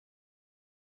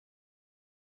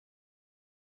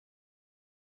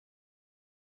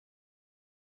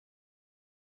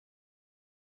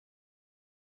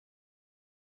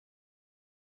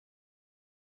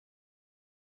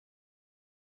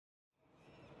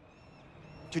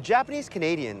To Japanese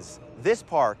Canadians, this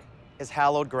park is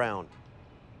hallowed ground.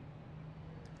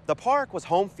 The park was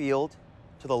home field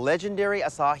to the legendary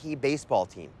Asahi baseball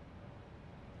team.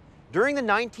 During the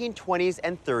 1920s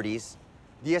and 30s,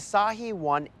 the Asahi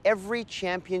won every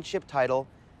championship title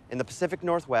in the Pacific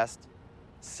Northwest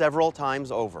several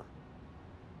times over.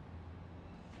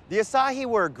 The Asahi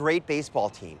were a great baseball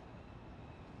team,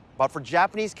 but for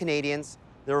Japanese Canadians,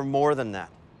 they were more than that.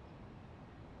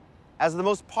 As the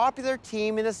most popular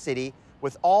team in the city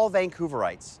with all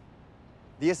Vancouverites,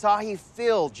 the Asahi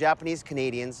filled Japanese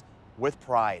Canadians with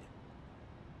pride.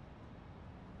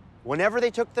 Whenever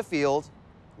they took the field,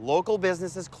 local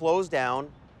businesses closed down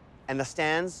and the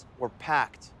stands were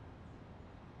packed.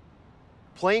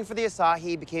 Playing for the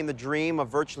Asahi became the dream of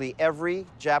virtually every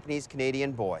Japanese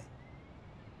Canadian boy.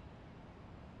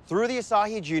 Through the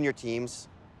Asahi junior teams,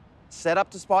 set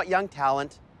up to spot young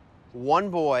talent,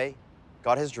 one boy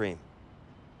got his dream: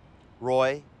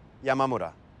 Roy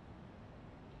Yamamura.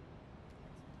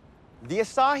 The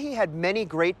Asahi had many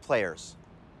great players,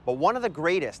 but one of the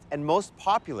greatest and most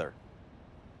popular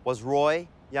was Roy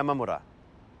Yamamura.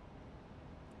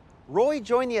 Roy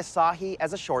joined the Asahi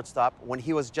as a shortstop when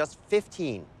he was just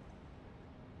 15.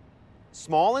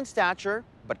 Small in stature,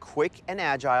 but quick and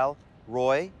agile,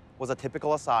 Roy was a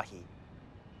typical Asahi.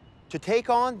 To take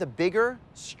on the bigger,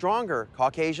 stronger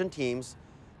Caucasian teams,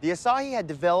 the Asahi had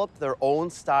developed their own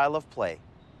style of play,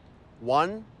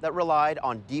 one that relied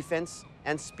on defense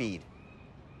and speed.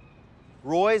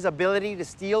 Roy's ability to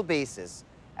steal bases,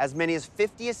 as many as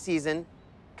 50 a season,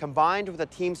 combined with the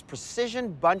team's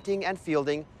precision bunting and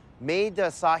fielding, made the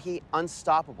Asahi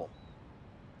unstoppable.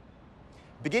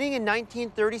 Beginning in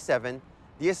 1937,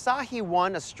 the Asahi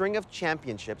won a string of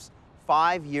championships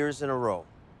 5 years in a row.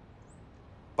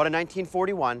 But in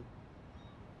 1941,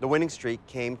 the winning streak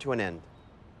came to an end.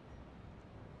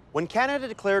 When Canada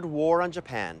declared war on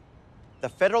Japan, the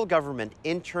federal government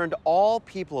interned all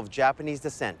people of Japanese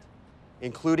descent,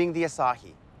 including the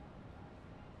Asahi.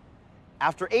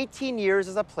 After 18 years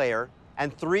as a player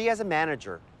and 3 as a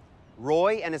manager,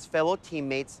 Roy and his fellow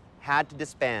teammates had to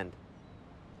disband.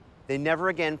 They never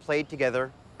again played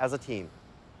together as a team.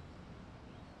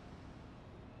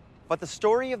 But the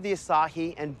story of the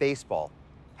Asahi and baseball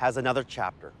has another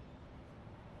chapter.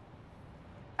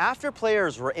 After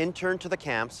players were interned to the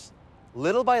camps,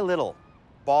 little by little,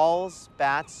 balls,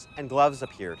 bats, and gloves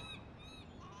appeared.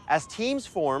 As teams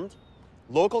formed,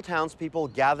 local townspeople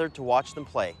gathered to watch them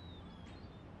play.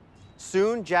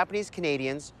 Soon, Japanese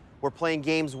Canadians were playing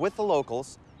games with the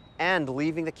locals and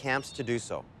leaving the camps to do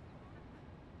so.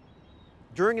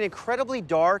 During an incredibly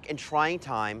dark and trying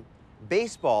time,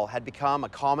 baseball had become a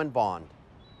common bond,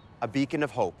 a beacon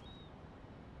of hope.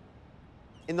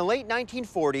 In the late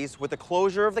 1940s, with the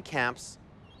closure of the camps,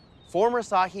 former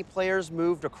Asahi players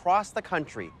moved across the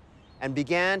country and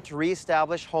began to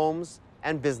reestablish homes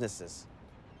and businesses.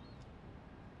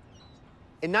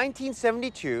 In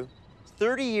 1972,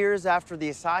 30 years after the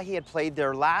Asahi had played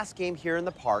their last game here in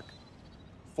the park,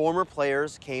 former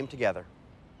players came together.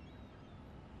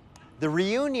 The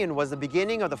reunion was the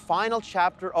beginning of the final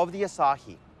chapter of the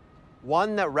Asahi,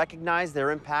 one that recognized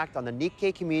their impact on the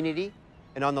Nikkei community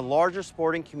and on the larger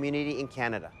sporting community in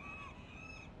Canada.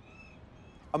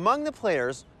 Among the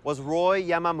players was Roy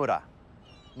Yamamura,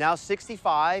 now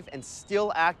 65 and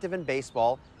still active in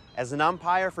baseball as an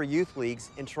umpire for youth leagues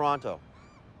in Toronto.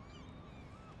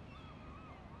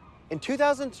 In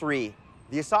 2003,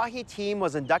 the Asahi team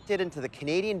was inducted into the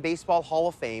Canadian Baseball Hall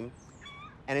of Fame,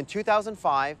 and in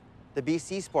 2005, the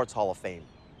BC Sports Hall of Fame.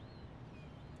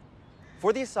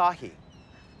 For the Asahi,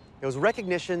 it was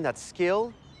recognition that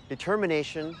skill,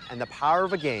 determination, and the power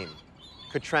of a game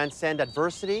could transcend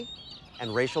adversity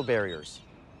and racial barriers.